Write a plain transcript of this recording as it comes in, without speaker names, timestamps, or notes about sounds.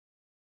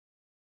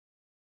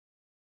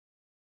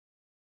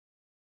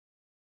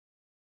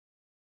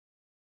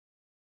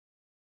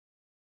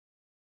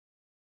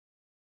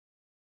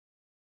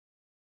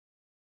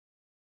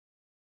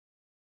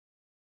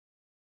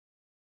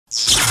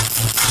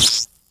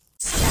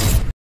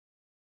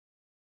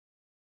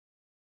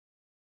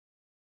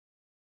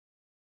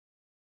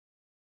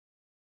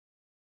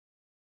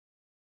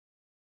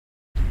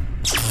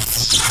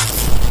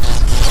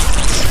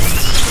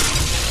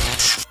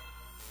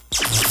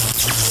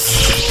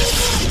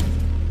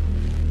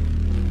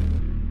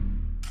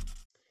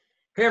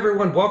Hey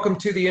everyone, welcome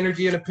to the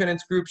Energy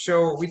Independence Group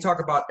show where we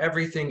talk about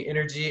everything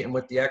energy and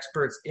with the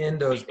experts in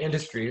those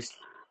industries.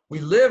 We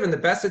live in the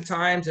best of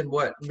times and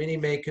what many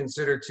may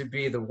consider to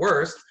be the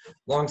worst.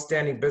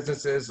 Long-standing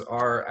businesses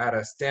are at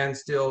a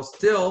standstill.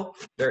 Still,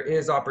 there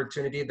is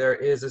opportunity, there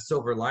is a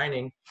silver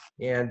lining,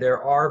 and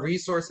there are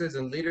resources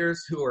and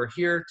leaders who are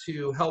here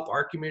to help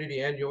our community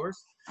and yours.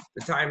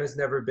 The time has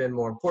never been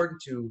more important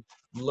to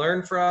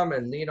learn from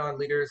and lean on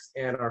leaders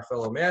and our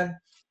fellow men.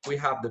 We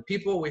have the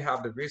people, we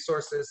have the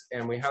resources,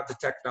 and we have the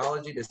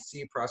technology to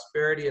see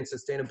prosperity and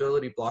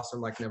sustainability blossom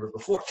like never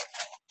before.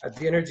 At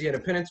the Energy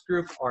Independence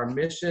Group, our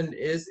mission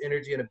is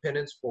energy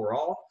independence for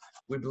all.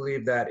 We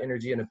believe that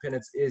energy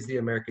independence is the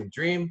American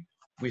dream.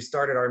 We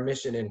started our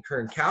mission in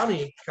Kern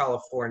County,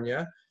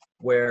 California,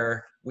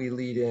 where we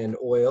lead in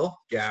oil,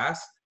 gas,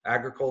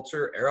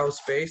 agriculture,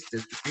 aerospace,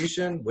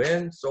 distribution,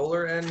 wind,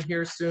 solar, and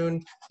here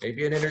soon,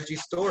 maybe in energy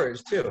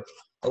storage too.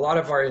 A lot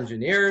of our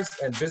engineers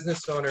and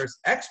business owners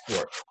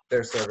export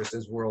their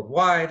services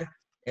worldwide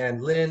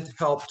and lend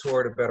help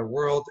toward a better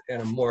world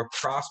and a more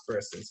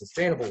prosperous and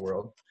sustainable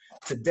world.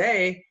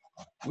 Today,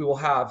 we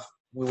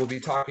will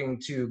be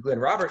talking to Glen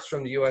Roberts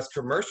from the U.S.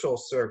 Commercial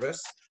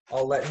Service.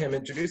 I'll let him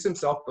introduce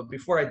himself, but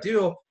before I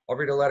do, I'll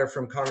read a letter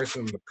from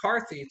Congressman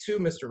McCarthy to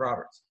Mr.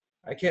 Roberts.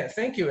 I can't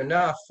thank you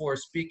enough for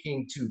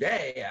speaking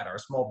today at our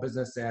Small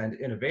Business and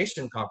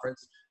Innovation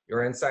Conference.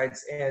 Your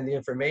insights and the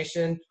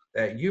information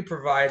that you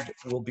provide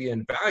will be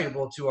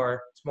invaluable to our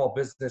small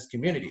business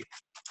community.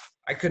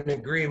 I couldn't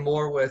agree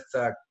more with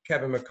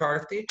Kevin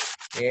McCarthy,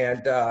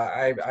 and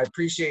I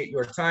appreciate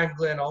your time,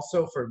 Glen,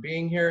 also for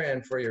being here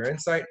and for your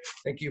insight.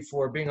 Thank you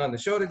for being on the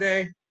show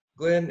today,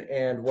 Glen,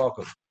 and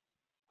welcome.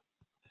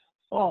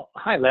 Well,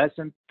 hi, Les,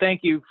 and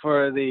thank you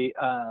for the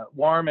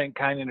warm and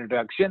kind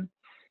introduction.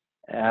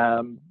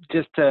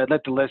 Just to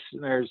let the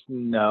listeners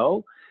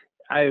know,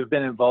 I've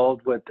been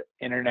involved with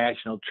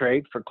international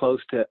trade for close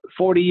to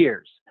 40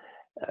 years.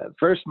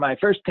 My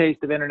first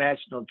taste of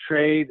international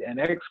trade and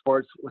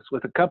exports was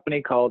with a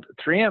company called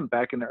 3M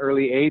back in the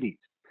early 80s.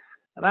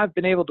 And I've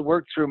been able to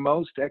work through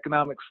most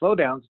economic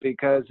slowdowns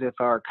because if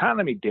our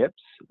economy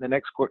dips, then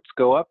exports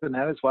go up, and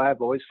that is why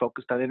I've always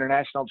focused on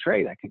international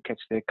trade. I can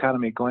catch the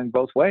economy going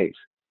both ways.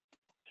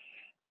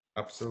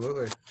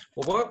 Absolutely.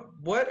 Well,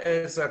 what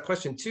is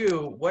question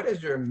two? What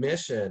is your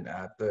mission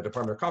at the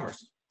Department of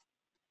Commerce?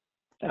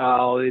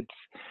 Oh,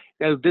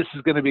 this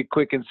is going to be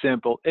quick and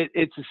simple.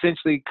 It's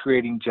essentially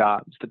creating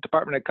jobs. The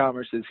Department of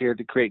Commerce is here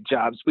to create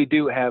jobs. We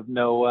do have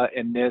NOAA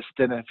and NIST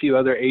and a few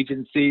other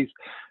agencies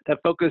that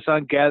focus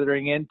on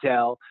gathering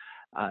intel,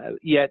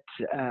 yet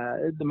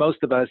the most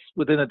of us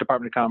within the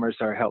Department of Commerce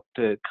are helped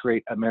to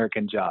create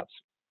American jobs.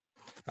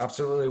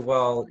 Absolutely.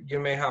 Well, you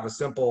may have a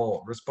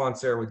simple response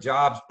there with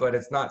jobs, but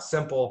it's not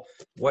simple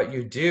what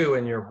you do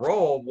in your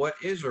role. What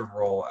is your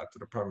role at the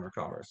Department of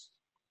Commerce?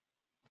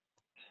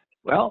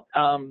 Well,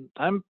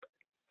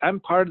 I'm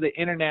part of the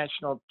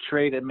International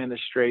Trade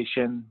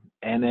Administration,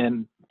 and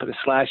then put a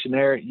slash in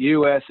there,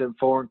 U.S. and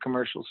Foreign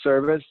Commercial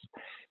Service.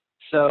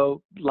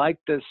 So like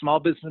the Small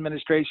Business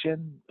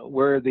Administration,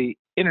 we're the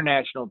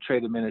International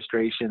Trade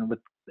Administration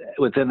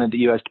within the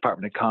U.S.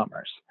 Department of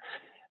Commerce.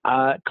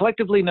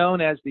 Collectively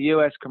known as the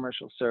U.S.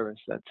 Commercial Service.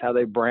 That's how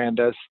they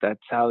brand us.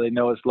 That's how they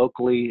know us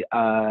locally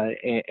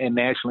and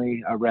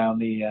nationally around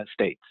the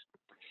states.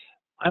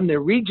 I'm the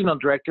regional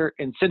director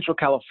in Central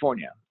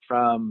California,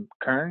 from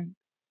Kern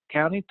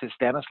County to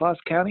Stanislaus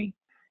County,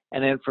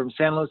 and then from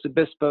San Luis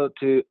Obispo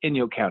to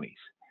Inyo counties.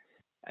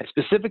 I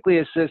specifically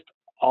assist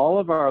all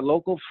of our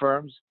local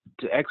firms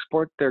to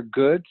export their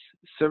goods,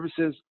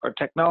 services, or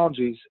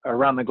technologies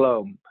around the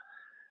globe.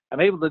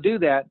 I'm able to do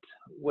that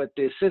with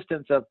the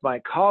assistance of my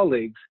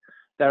colleagues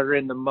that are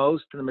in the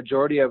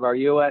majority of our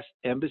U.S.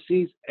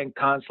 embassies and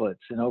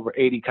consulates in over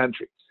 80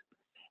 countries.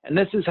 And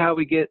this is how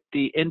we get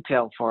the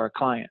intel for our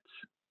clients.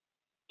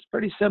 It's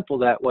pretty simple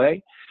that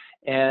way.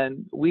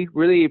 And we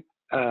really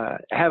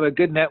have a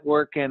good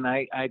network, and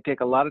I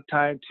take a lot of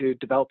time to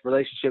develop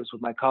relationships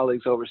with my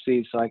colleagues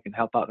overseas so I can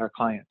help out our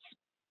clients.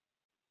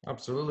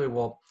 Absolutely.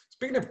 Well,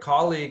 speaking of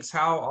colleagues,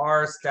 how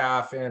are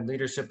staff and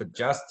leadership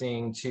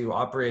adjusting to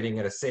operating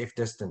at a safe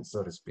distance,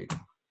 so to speak?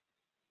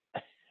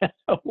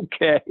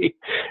 Okay.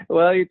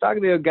 Well, you're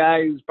talking to a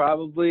guy who's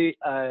probably,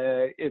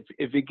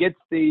 if he gets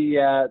the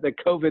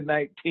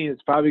COVID-19,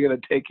 it's probably going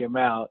to take him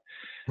out.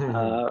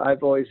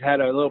 I've always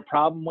had a little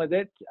problem with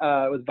it,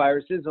 with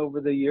viruses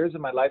over the years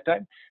of my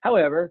lifetime.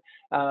 However,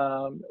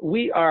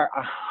 we are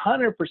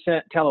 100%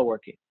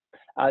 teleworking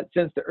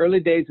since the early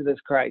days of this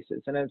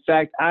crisis. And in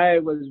fact, I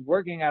was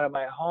working out of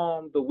my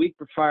home the week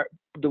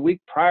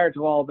prior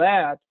to all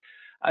that.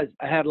 I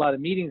had a lot of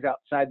meetings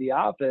outside the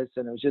office,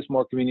 and it was just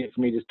more convenient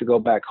for me just to go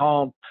back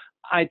home.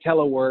 I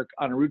telework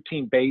on a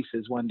routine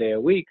basis 1 day a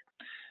week.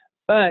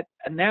 But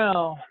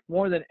now,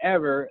 more than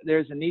ever,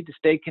 there's a need to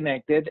stay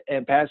connected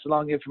and pass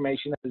along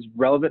information that is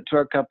relevant to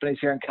our companies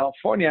here in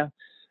California.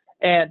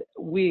 And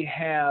we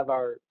have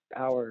our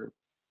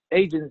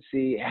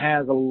agency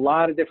has a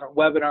lot of different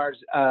webinars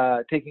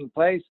taking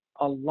place,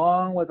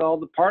 along with all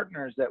the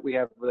partners that we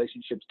have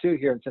relationships to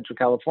here in Central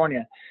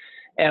California.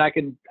 And I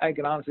can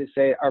honestly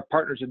say our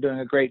partners are doing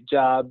a great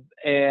job.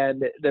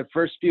 And the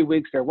first few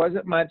weeks, there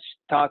wasn't much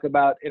talk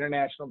about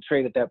international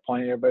trade at that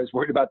point. Everybody's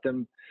worried about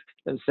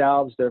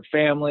themselves, their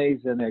families,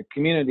 and their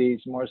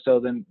communities more so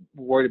than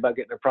worried about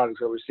getting their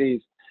products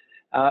overseas.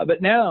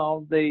 But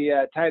now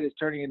the tide is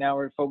turning, and now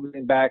we're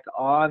focusing back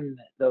on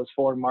those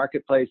foreign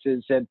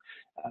marketplaces. And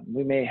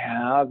we may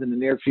have in the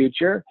near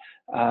future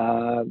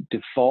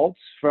defaults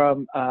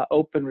from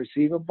open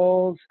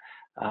receivables.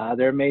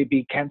 There may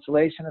be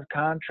cancellation of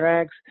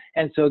contracts.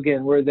 And so,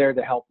 again, we're there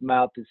to help them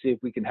out to see if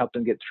we can help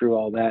them get through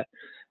all that.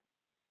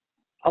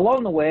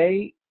 Along the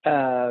way,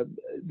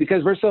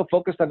 because we're so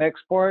focused on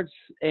exports,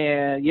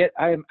 and yet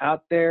I am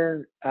out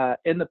there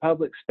in the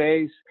public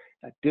space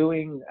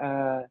doing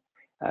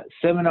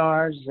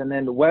seminars and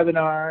then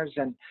webinars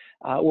and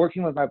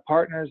working with my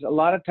partners. A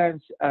lot of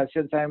times,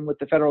 since I'm with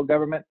the federal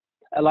government,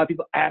 a lot of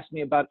people ask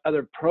me about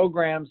other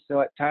programs.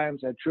 So at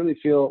times I truly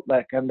feel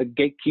like I'm the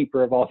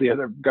gatekeeper of all the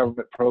other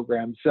government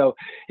programs. So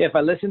if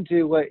I listen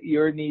to what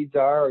your needs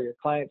are or your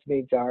client's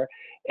needs are,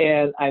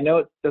 and I know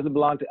it doesn't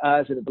belong to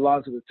us and it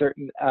belongs to a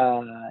certain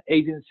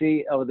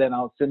agency, then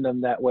I'll send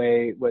them that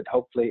way with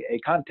hopefully a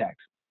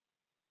contact.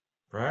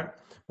 Right.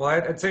 Well,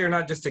 I'd say you're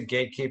not just a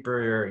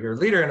gatekeeper, you're a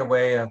leader in a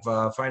way of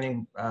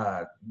finding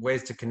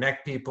ways to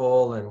connect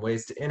people and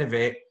ways to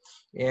innovate.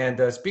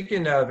 And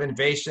speaking of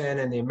innovation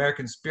and the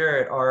American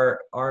spirit,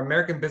 are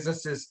American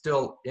businesses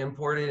still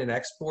importing and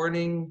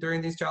exporting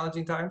during these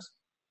challenging times?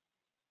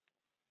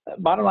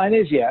 Bottom line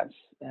is yes.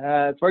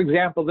 For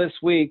example, this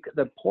week,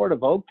 the Port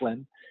of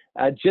Oakland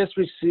just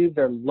received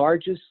their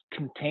largest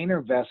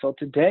container vessel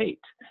to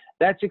date.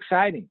 That's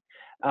exciting.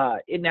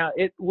 Now,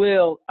 it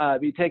will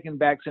be taking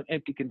back some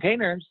empty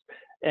containers,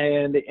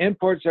 and the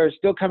imports are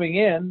still coming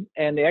in,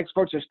 and the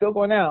exports are still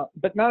going out,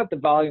 but not at the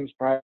volumes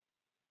prior.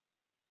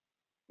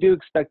 I do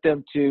expect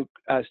them to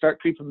start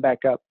creeping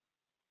back up.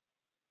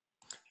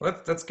 Well,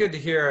 that's good to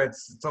hear.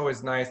 It's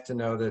always nice to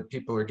know that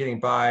people are getting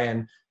by,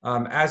 and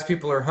as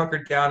people are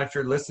hunkered down, if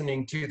you're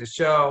listening to the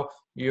show,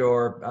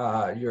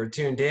 you're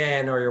tuned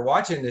in, or you're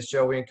watching this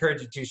show, we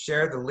encourage you to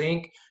share the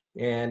link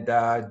and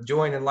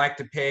join and like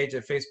the page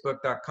at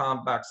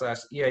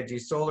facebook.com/EIG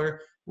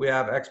Solar. We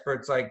have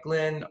experts like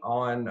Glenn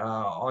on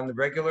the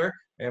regular,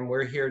 and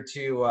we're here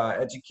to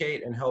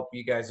educate and help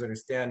you guys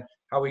understand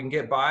how we can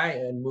get by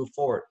and move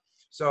forward.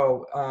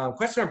 So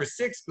question number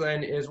 6,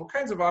 Glenn, is what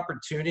kinds of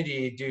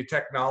opportunity do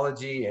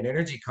technology and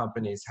energy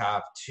companies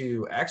have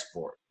to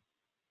export?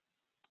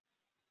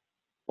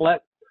 Les,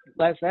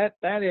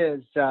 that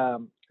is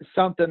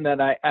something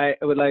that I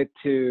would like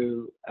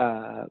to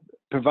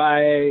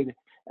provide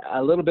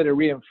a little bit of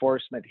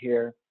reinforcement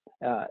here.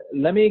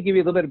 Let me give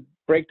you a little bit of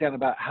breakdown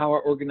about how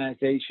our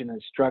organization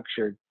is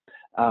structured.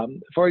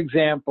 For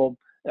example,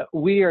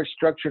 we are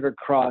structured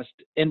across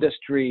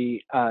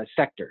industry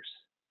sectors.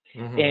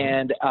 Mm-hmm.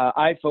 And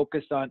I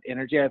focused on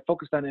energy. I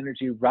focused on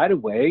energy right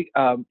away.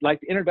 Like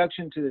the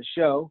introduction to the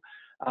show,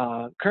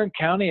 Kern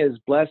County is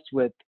blessed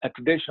with a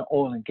traditional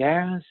oil and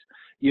gas.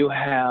 You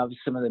have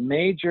some of the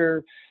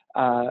major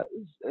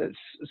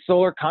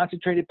solar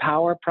concentrated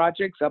power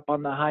projects up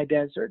on the high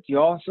desert.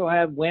 You also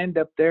have wind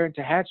up there in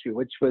Tehachapi,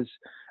 which was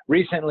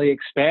recently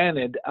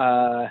expanded,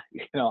 I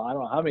don't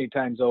know how many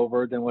times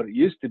over than what it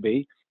used to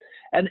be.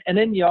 And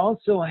then you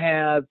also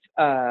have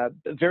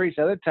various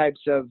other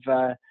types of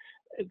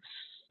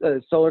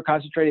solar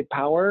concentrated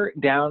power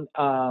down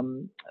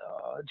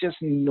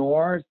just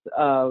north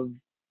of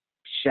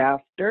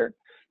Shafter.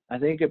 I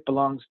think it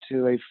belongs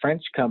to a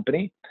French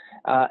company.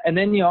 And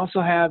then you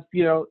also have,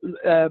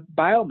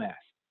 biomass.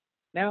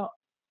 Now,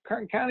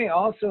 Kern County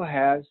also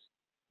has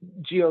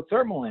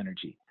geothermal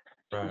energy.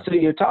 Right. So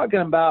you're talking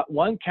about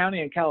one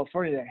county in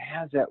California that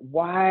has that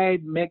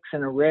wide mix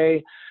and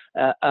array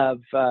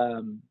of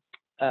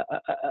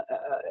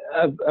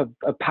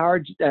power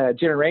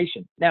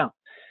generation. Now,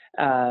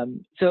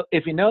 so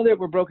if you know that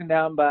we're broken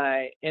down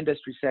by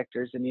industry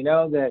sectors, and you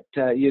know that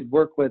you'd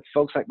work with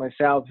folks like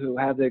myself who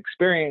have the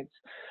experience,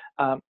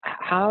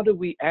 how do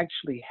we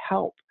actually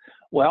help?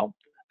 Well,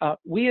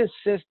 we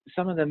assist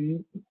some of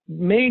the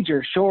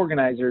major show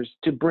organizers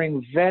to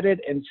bring vetted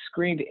and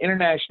screened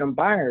international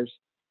buyers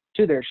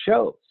to their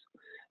shows.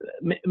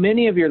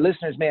 Many of your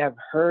listeners may have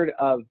heard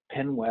of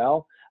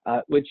Penwell,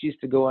 which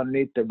used to go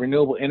underneath the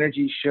Renewable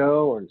Energy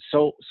Show, or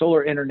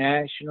Solar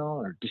International,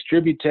 or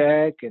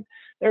Distributech, and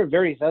there are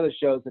various other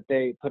shows that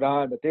they put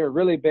on, but they were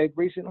really big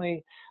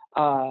recently.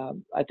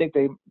 I think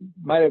they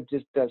might have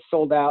just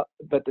sold out,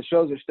 but the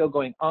shows are still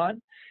going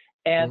on.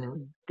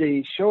 And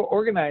the show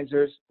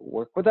organizers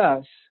work with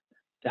us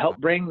to help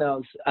bring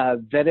those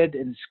vetted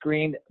and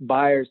screened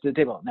buyers to the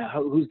table. Now,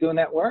 who's doing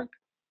that work?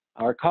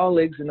 Our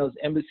colleagues in those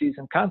embassies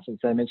and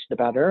consulates I mentioned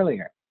about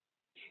earlier.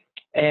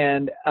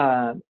 And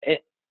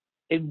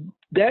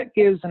that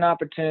gives an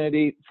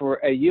opportunity for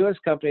a U.S.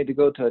 company to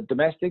go to a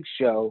domestic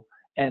show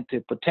and to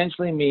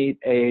potentially meet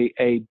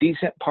a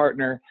decent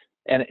partner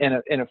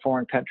in a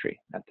foreign country.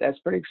 That's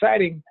pretty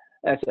exciting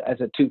as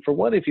a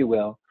 2-for-1, if you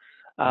will.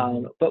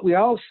 But we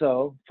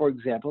also, for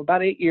example,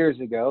 about 8 years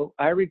ago,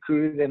 I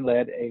recruited and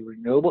led a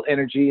renewable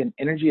energy and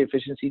energy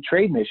efficiency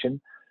trade mission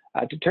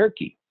to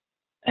Turkey.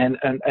 And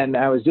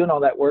I was doing all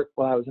that work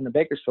while I was in the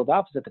Bakersfield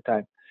office at the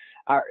time.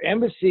 Our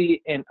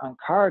embassy in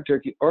Ankara,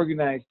 Turkey,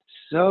 organized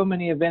so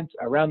many events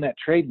around that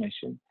trade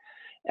mission.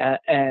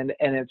 And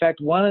in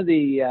fact, one of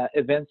the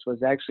events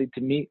was actually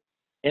to meet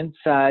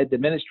inside the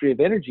Ministry of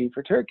Energy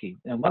for Turkey.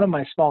 And one of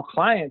my small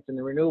clients in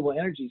the renewable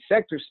energy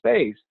sector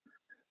space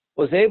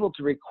was able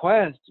to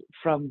request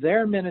from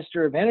their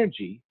Minister of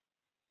Energy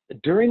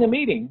during the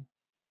meeting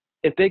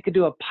if they could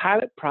do a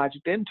pilot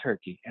project in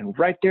Turkey. And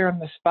right there on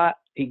the spot,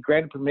 he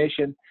granted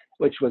permission,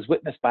 which was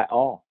witnessed by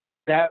all.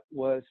 That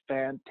was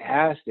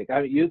fantastic.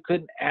 I mean, you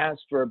couldn't ask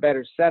for a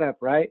better setup,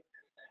 right?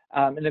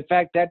 And in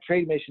fact, that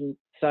trade mission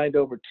signed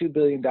over $2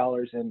 billion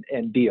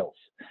in deals,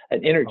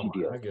 and energy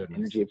deals,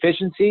 energy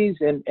efficiencies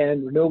and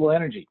renewable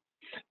energy.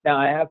 Now,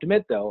 I have to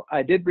admit, though,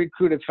 I did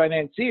recruit a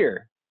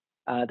financier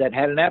that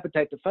had an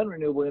appetite to fund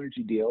renewable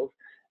energy deals,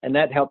 and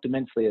that helped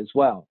immensely as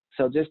well.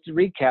 So just to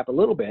recap a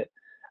little bit,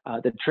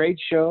 the trade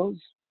shows,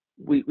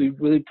 we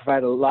really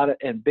provide a lot of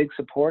and big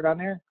support on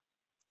there,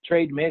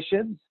 trade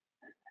missions,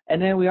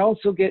 and then we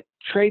also get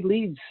trade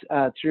leads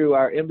through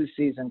our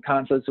embassies and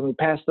consulates, and we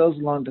pass those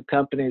along to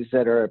companies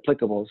that are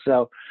applicable.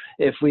 So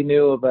if we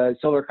knew of a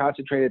solar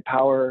concentrated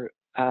power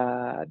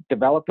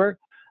developer,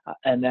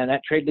 and then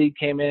that trade lead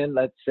came in,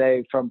 let's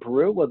say from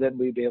Peru, well, then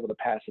we'd be able to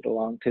pass it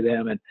along to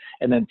them, and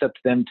then it's up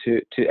to them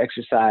to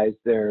exercise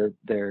their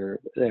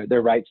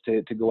rights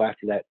to go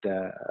after that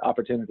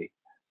opportunity.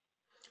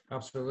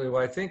 Absolutely.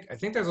 Well, I think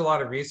there's a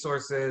lot of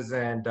resources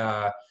and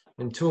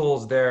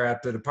tools there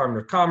at the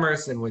Department of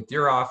Commerce and with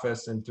your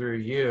office and through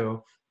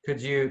you. Could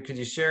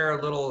you share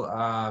a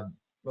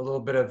little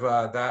bit of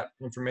that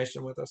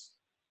information with us?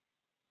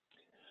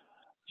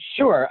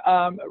 Sure.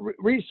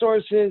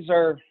 Resources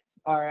are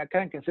I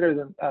kind of consider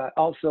them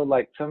also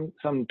like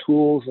some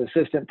tools,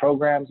 assistant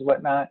programs, and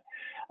whatnot.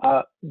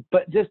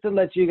 But just to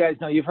let you guys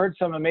know, you've heard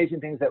some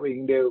amazing things that we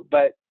can do.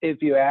 But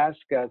if you ask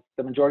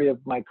the majority of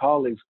my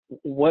colleagues,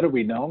 what are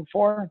we known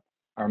for?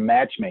 Our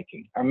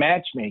matchmaking. Our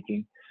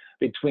matchmaking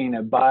between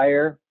a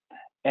buyer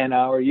and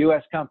our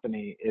U.S.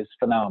 company is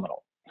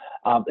phenomenal.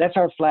 That's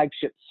our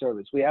flagship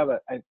service. We have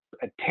a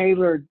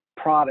tailored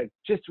product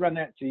just to run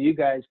that so you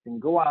guys can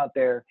go out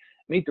there,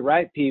 meet the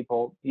right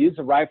people, use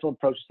a rifle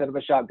approach instead of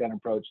a shotgun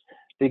approach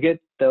to get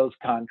those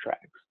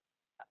contracts.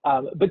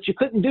 But you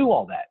couldn't do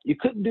all that. You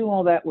couldn't do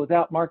all that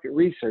without market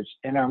research.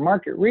 And our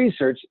market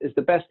research is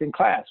the best in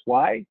class.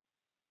 Why?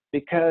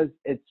 Because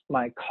it's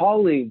my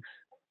colleagues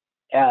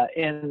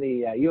in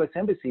the U.S.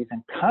 embassies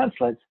and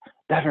consulates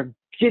that are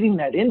getting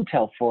that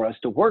intel for us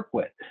to work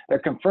with. They're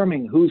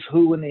confirming who's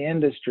who in the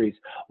industries,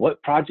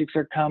 what projects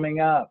are coming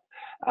up,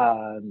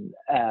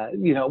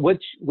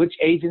 which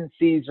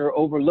agencies are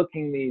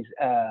overlooking these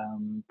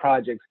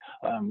projects,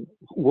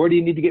 where do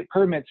you need to get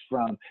permits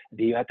from,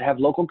 do you have to have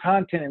local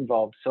content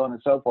involved, so on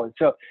and so forth.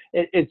 So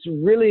it's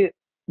really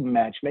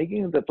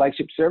matchmaking, the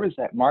flagship service,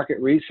 that market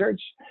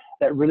research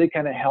that really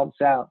kind of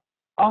helps out.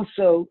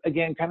 Also,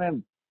 again, kind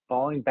of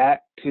falling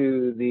back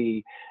to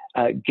the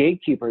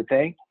gatekeeper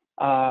thing,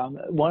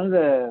 one of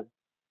the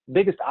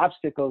biggest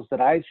obstacles that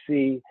I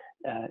see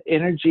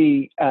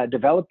energy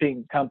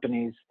developing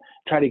companies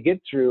try to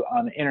get through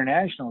on the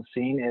international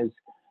scene is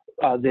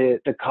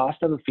the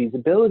cost of a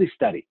feasibility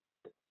study.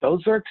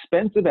 Those are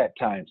expensive at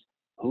times.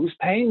 Who's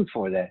paying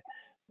for that?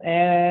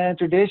 And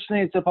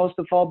traditionally, it's supposed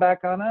to fall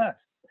back on us.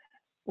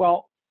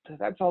 Well,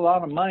 that's a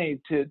lot of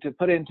money to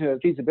put into a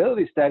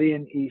feasibility study,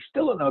 and you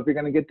still don't know if you're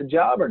going to get the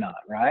job or not,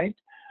 right?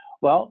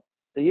 Well,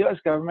 the U.S.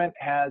 government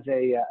has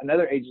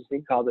another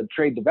agency called the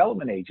Trade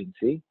Development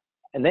Agency,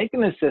 and they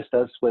can assist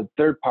us with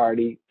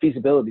third-party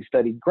feasibility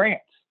study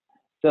grants.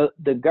 So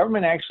the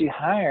government actually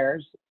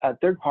hires a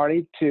third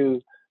party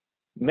to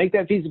make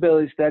that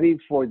feasibility study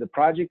for the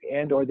project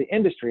and or the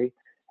industry,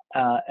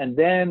 and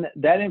then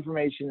that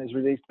information is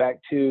released back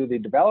to the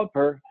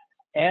developer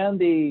and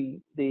the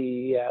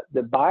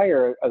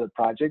buyer of the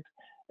project.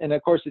 And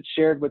of course, it's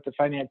shared with the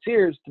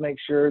financiers to make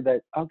sure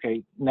that,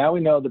 okay, now we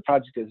know the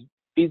project is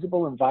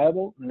feasible and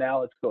viable.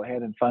 Now let's go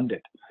ahead and fund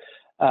it.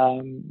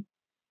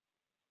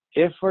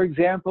 If, for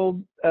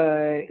example,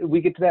 we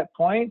get to that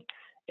point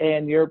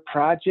and your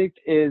project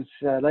is,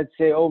 let's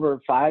say, over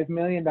 $5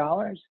 million,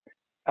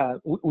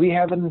 we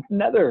have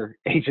another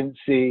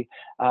agency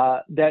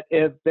that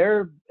if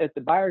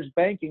the buyer's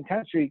bank in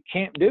country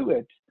can't do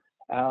it,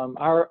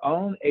 our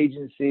own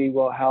agency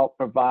will help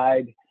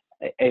provide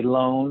a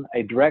loan,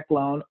 a direct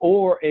loan,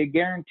 or a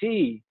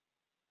guarantee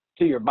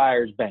to your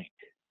buyer's bank,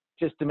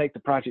 just to make the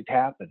project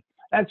happen.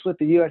 That's with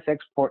the U.S.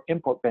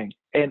 Export-Import Bank,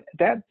 and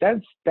that's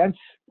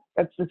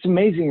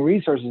amazing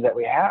resources that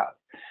we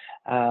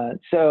have.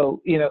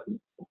 So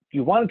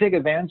you want to take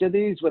advantage of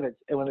these when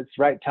it's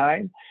right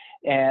time,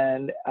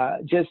 and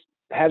just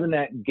having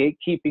that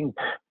gatekeeping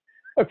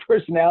a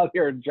personality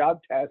or a job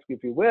task,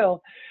 if you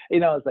will.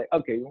 It's like,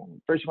 okay,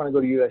 first you want to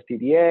go to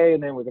USTDA,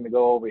 and then we're going to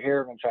go over here.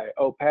 We're going to try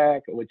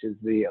OPEC, which is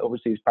the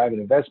Overseas Private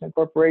Investment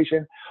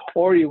Corporation,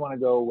 or you want to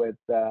go with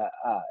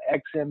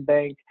Exim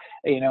Bank,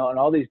 and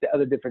all these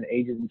other different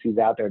agencies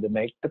out there to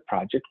make the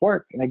project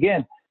work. And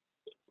again,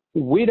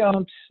 we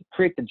don't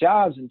create the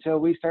jobs until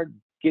we start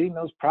getting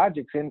those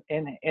projects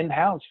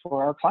in-house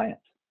for our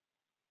clients.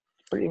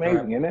 Pretty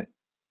amazing, isn't it?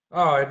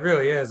 Oh, it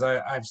really is.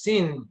 I've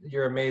seen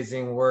your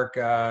amazing work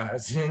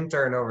as an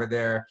intern over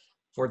there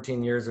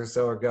 14 years or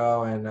so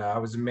ago, and I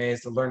was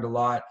amazed. I learned a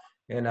lot,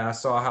 and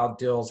saw how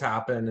deals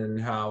happen and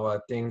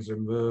how things are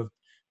moved,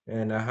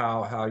 and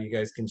how you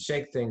guys can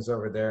shake things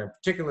over there,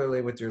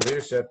 particularly with your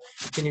leadership.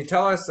 Can you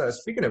tell us,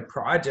 speaking of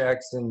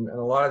projects and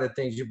a lot of the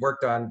things you've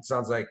worked on, it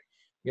sounds like,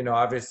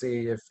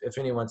 obviously, if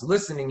anyone's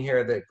listening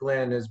here, that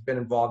Glen has been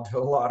involved in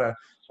a lot of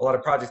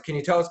projects. Can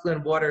you tell us,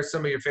 Glen, what are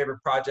some of your favorite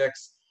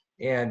projects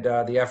and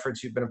the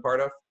efforts you've been a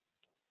part of?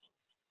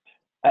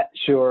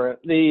 Sure.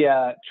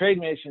 The trade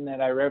mission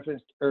that I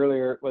referenced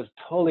earlier was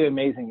totally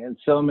amazing in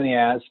so many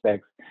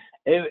aspects.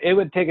 It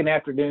would take an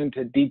afternoon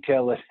to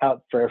detail it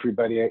out for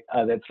everybody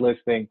that's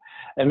listening,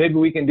 and maybe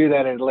we can do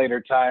that at a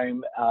later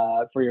time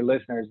for your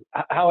listeners.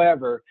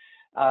 However,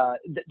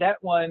 that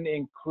one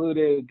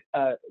included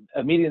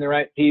meeting the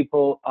right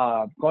people,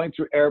 going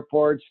through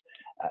airports,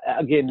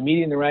 again,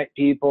 meeting the right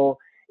people,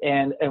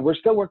 and we're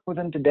still working with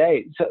them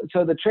today.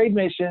 So the trade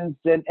missions,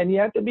 and you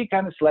have to be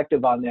kind of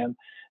selective on them,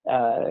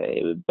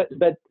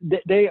 but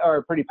they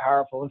are pretty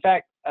powerful. In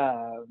fact,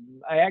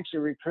 I actually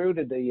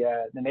recruited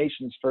the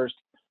nation's first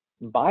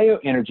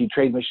bioenergy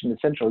trade mission to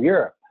Central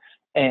Europe,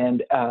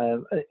 and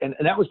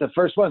that was the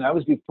first one. That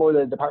was before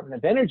the Department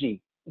of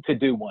Energy could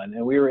do one,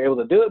 and we were able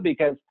to do it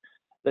because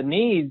the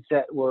needs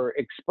that were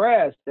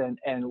expressed and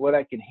what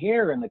I can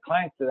hear and the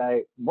clients that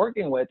I'm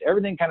working with,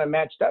 everything kind of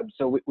matched up.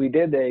 So we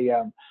did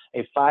a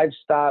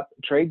 5-stop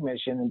trade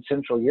mission in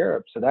Central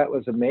Europe. So that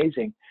was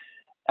amazing.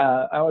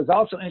 I was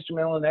also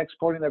instrumental in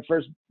exporting the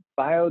first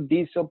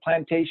biodiesel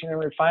plantation and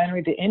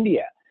refinery to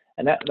India.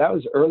 And that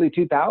was early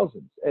 2000s.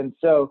 And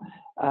so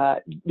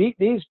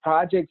these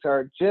projects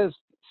are just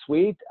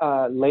sweet.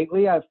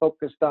 Lately, I've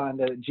focused on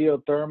the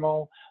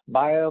geothermal,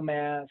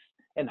 biomass,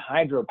 and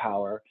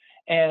hydropower.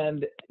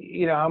 And,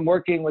 I'm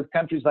working with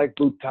countries like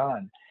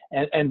Bhutan.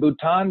 And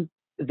Bhutan,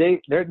 they're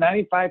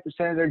 95% of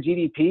their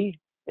GDP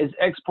is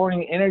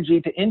exporting energy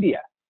to India.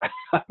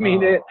 I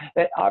mean,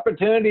 the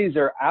opportunities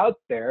are out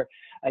there.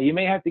 You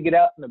may have to get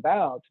out and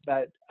about,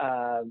 but,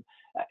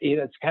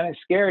 it's kind of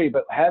scary.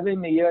 But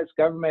having the U.S.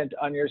 government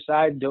on your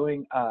side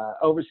doing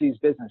overseas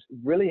business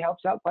really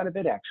helps out quite a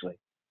bit, actually.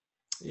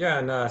 Yeah,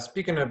 and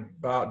speaking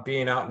about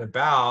being out and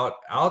about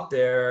out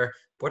there,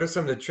 what are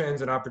some of the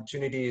trends and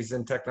opportunities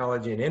in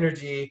technology and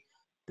energy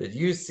that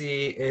you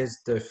see is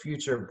the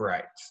future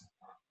bright?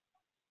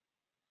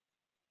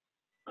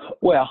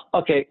 Well,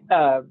 okay.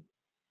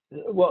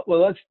 Well,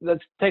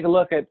 let's take a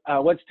look at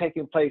what's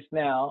taking place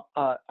now.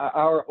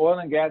 Our oil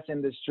and gas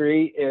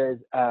industry is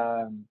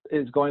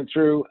going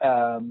through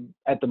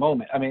at the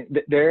moment. I mean,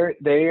 they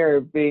are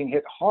being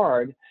hit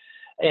hard,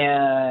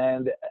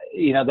 and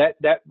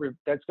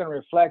that's going to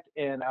reflect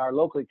in our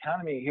local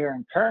economy here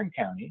in Kern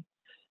County.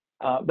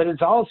 But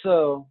it's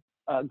also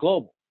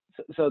global.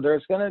 So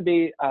there's going to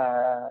be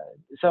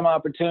some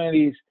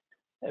opportunities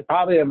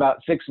probably about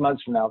 6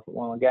 months from now for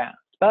oil and gas.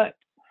 But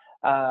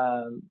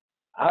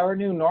our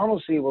new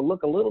normalcy will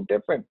look a little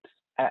different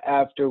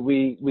after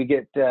we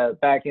get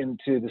back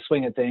into the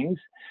swing of things.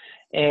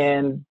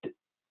 And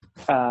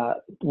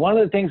one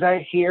of the things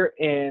I hear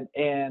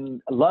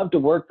and love to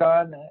work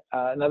on,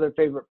 another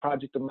favorite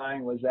project of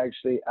mine was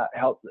actually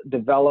help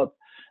develop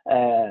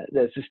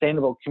the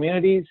sustainable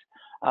communities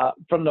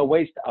from the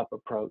waste up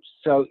approach.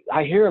 So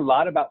I hear a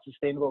lot about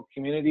sustainable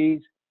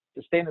communities.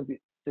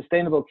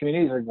 Sustainable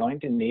communities are going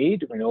to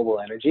need renewable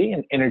energy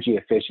and energy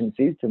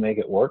efficiencies to make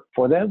it work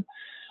for them.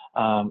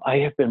 I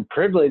have been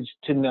privileged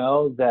to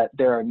know that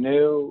there are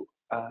new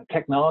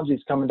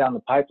technologies coming down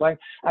the pipeline.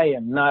 I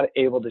am not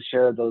able to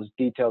share those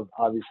details,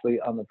 obviously,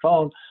 on the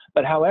phone.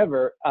 But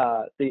however,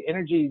 the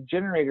energy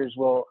generators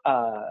will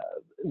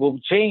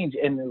change,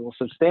 and it will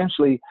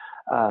substantially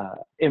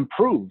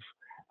improve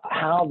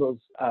how those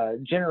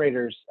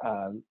generators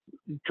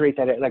create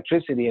that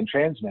electricity and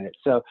transmit it.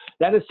 So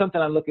that is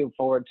something I'm looking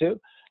forward to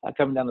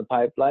coming down the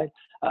pipeline.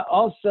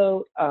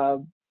 Also,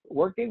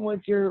 working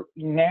with your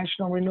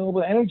National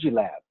Renewable Energy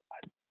Lab.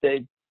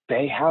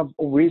 They have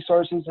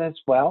resources as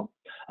well.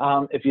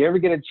 If you ever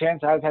get a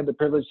chance, I've had the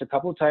privilege a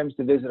couple of times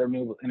to visit our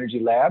renewable energy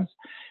labs.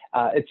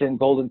 It's in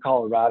Golden,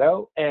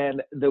 Colorado,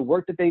 and the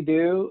work that they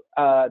do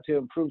to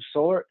improve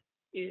solar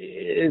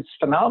is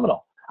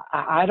phenomenal.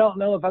 I don't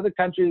know if other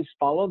countries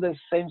follow this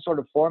same sort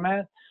of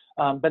format,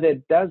 but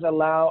it does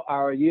allow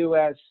our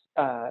U.S.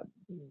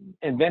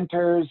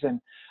 Inventors and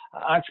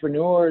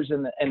entrepreneurs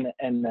in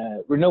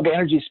the renewable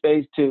energy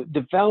space to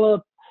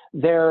develop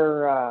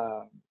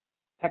their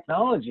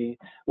technology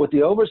with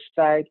the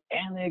oversight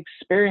and the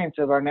experience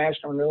of our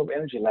National Renewable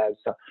Energy Labs.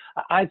 So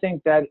I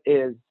think that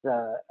is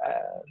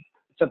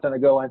something to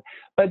go in.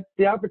 But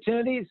the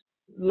opportunities,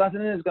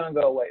 nothing is going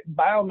to go away.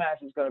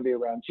 Biomass is going to be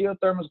around.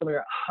 Geothermal is going to be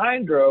around.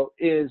 Hydro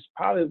is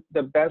probably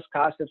the best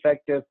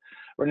cost-effective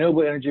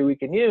renewable energy we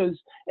can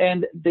use.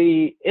 And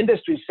the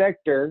industry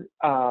sector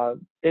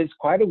is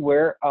quite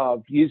aware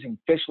of using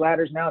fish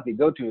ladders now. If you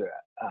go to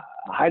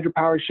a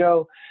hydropower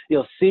show,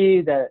 you'll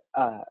see that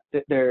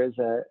there's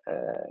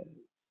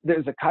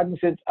a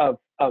cognizance of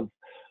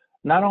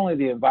not only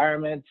the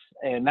environment,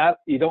 and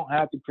you don't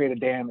have to create a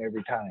dam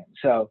every time.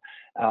 So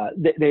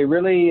they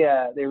really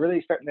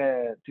starting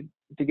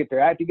to get their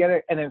act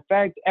together. And in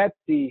fact, at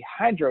the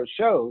hydro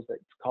shows,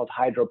 it's called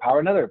Hydropower,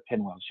 another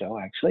Pinwheel show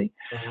actually,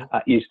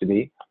 used to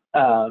be,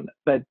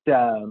 but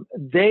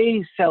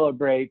they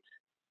celebrate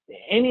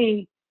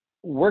any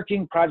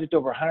working project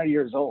over 100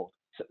 years old.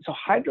 So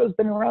hydro's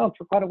been around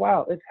for quite a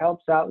while. It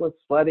helps out with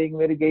flooding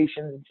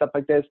mitigation and stuff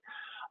like this.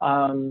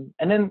 And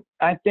then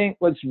I think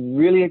what's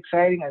really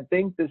exciting, I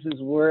think this is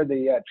where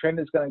the trend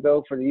is going to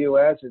go for the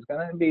U.S. is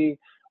going to be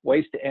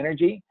waste to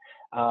energy.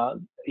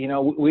 You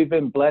know, we've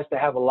been blessed to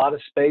have a lot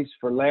of space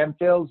for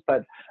landfills,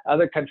 but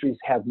other countries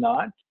have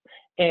not.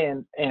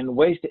 And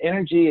waste to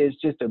energy is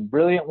just a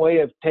brilliant way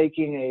of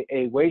taking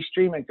a waste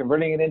stream and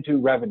converting it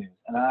into revenues.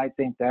 And I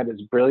think that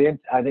is brilliant.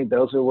 I think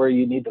those are where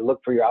you need to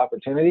look for your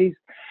opportunities.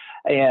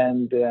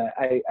 And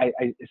I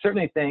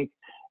certainly think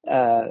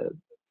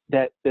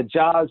that the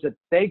jobs that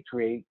they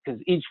create,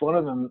 because each one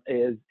of them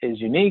is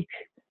unique,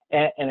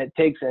 and it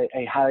takes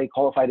a highly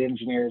qualified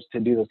engineers to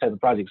do those type of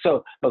projects.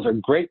 So those are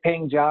great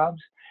paying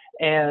jobs,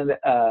 and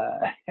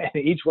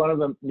each one of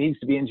them needs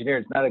to be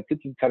engineered. It's not a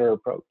cookie cutter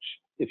approach,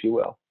 if you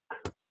will.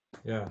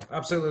 Yeah,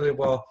 absolutely.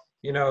 Well,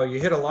 you know, you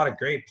hit a lot of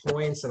great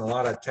points and a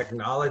lot of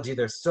technology.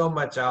 There's so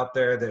much out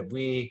there that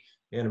we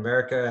in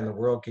America and the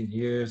world can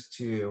use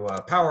to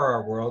power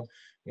our world.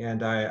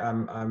 And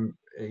I'm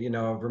you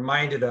know,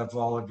 reminded of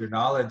all of your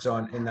knowledge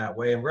in that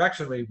way. And we're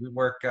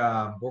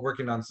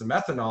working on some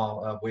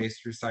ethanol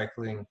waste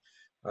recycling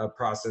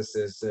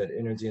processes at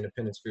Energy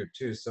Independence Group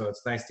too. So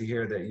it's nice to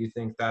hear that you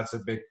think that's a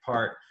big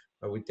part,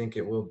 but we think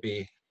it will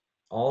be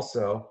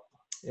also.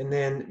 And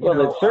then, you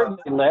know, it's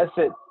certainly less.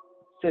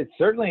 It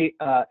certainly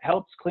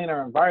helps clean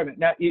our environment.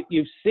 Now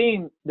you've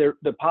seen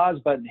the pause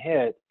button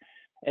hit,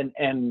 and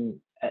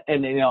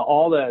you know,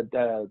 all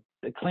the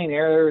clean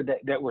air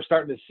that we're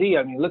starting to see.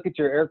 I mean, look at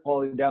your air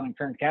quality down in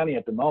Kern County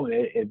at the moment.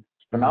 It's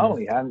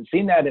phenomenal. I haven't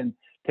seen that in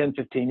 10,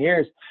 15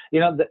 years. You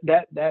know,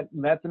 that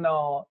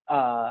methanol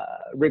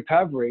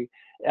recovery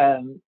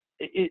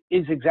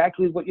is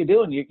exactly what you're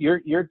doing.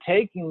 You're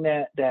taking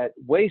that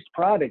waste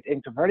product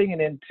and converting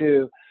it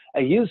into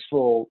a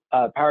useful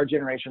power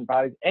generation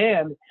product,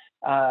 and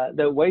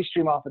the waste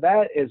stream off of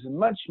that is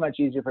much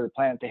easier for the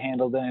plant to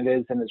handle than it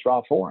is in its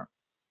raw form.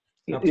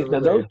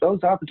 Absolutely.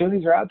 Those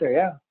opportunities are out there.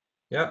 Yeah.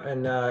 Yeah,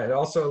 and it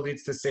also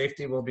leads to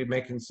safety. We'll be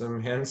making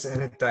some hand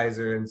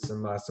sanitizer and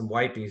some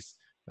wipes,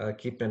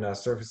 keeping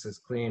surfaces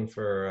clean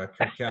for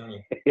Kern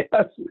County.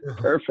 Yes,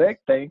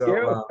 perfect. Thank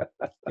you.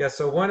 Yeah,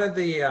 so one of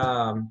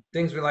the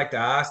things we like to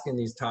ask in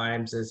these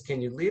times is, can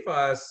you leave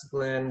us,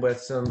 Glenn,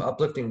 with some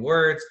uplifting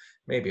words,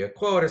 maybe a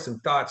quote or some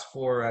thoughts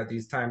for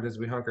these times as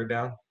we hunker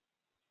down?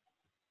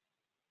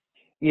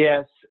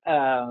 Yes.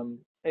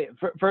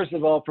 First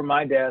of all, from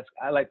my desk,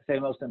 I like to say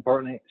most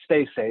importantly,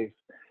 stay safe.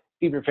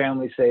 Keep your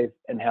family safe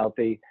and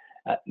healthy.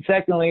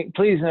 Secondly,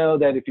 please know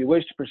that if you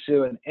wish to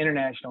pursue an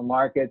international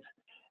market,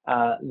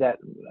 that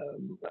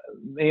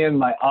me and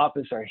my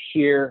office are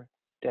here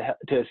to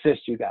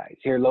assist you guys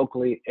here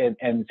locally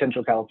in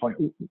Central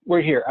California.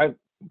 We're here.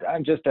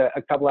 I'm just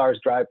a couple hours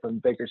drive from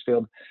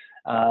Bakersfield,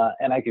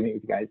 and I can meet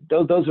with you guys.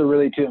 Those are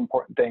really two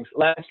important things.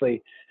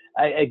 Lastly,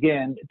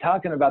 again,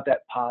 talking about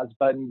that pause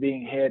button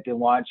being hit and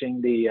watching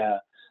the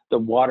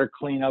water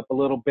clean up a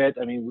little bit.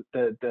 I mean,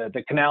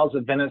 the canals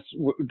of Venice,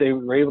 they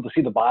were able to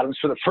see the bottoms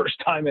for the first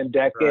time in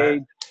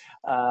decades.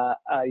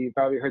 Right. You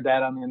probably heard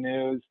that on the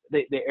news.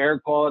 The air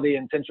quality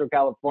in Central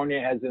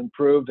California has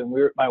improved, and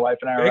my wife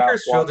and I are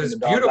Bakersfield is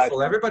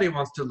beautiful. Everybody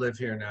wants to live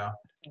here now.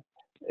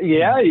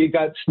 Yeah, you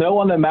got snow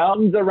on the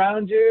mountains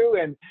around you,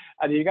 and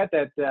you got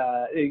that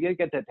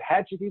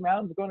Tehachapi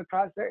Mountains going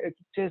across there. It's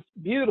just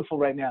beautiful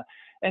right now.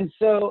 And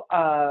so,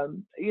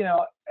 you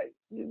know,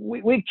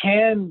 we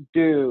can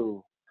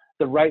do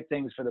the right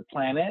things for the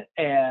planet,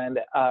 and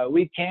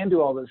we can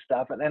do all this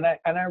stuff. And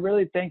I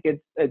really think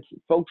it's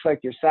folks like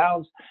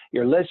yourselves,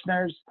 your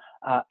listeners,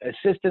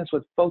 assistance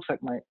with folks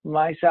like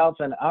myself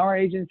and our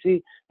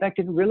agency that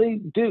can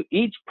really do.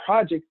 Each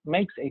project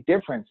makes a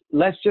difference.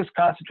 Let's just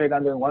concentrate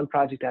on doing one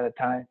project at a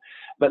time,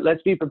 but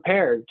let's be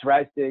prepared to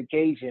rise to the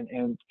occasion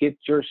and get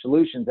your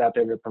solutions out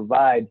there to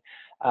provide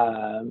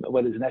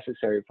what is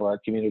necessary for our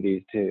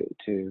communities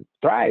to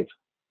thrive.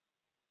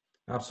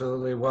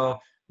 Absolutely.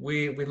 Well,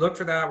 we look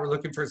for that. We're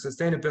looking for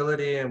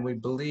sustainability, and we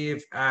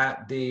believe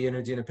at the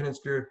Energy Independence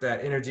Group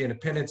that energy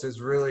independence is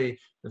really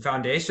the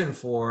foundation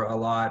for a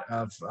lot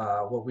of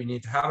what we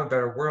need to have a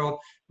better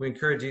world. We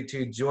encourage you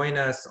to join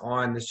us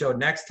on the show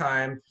next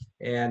time,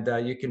 and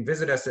you can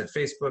visit us at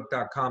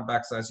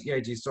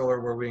facebook.com/EIG Solar,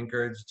 where we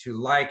encourage you to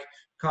like,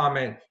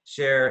 comment,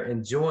 share,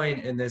 and join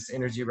in this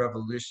energy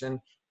revolution.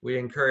 We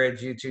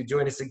encourage you to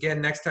join us again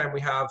next time.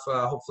 We have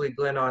hopefully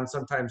Glenn on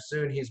sometime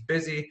soon. He's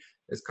busy,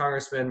 as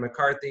Congressman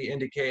McCarthy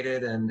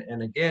indicated.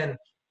 And again,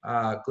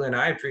 Glenn,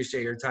 I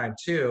appreciate your time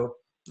too.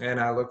 And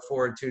I look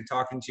forward to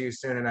talking to you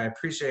soon. And I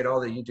appreciate all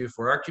that you do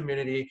for our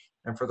community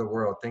and for the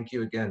world. Thank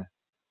you again.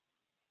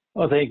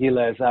 Well, thank you,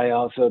 Les. I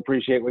also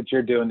appreciate what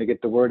you're doing to get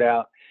the word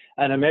out.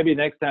 And then maybe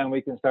next time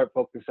we can start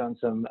focus on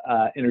some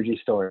energy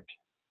storage.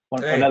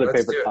 Another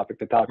favorite topic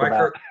to talk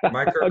about.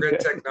 Microgrid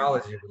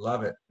technology. We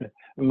love it.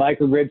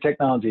 Microgrid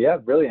technology. Yeah,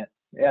 brilliant.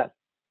 Yeah.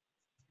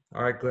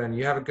 All right, Glenn,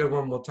 you have a good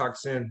one. We'll talk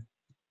soon.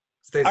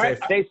 Stay safe. All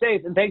right, stay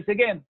safe, and thanks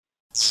again.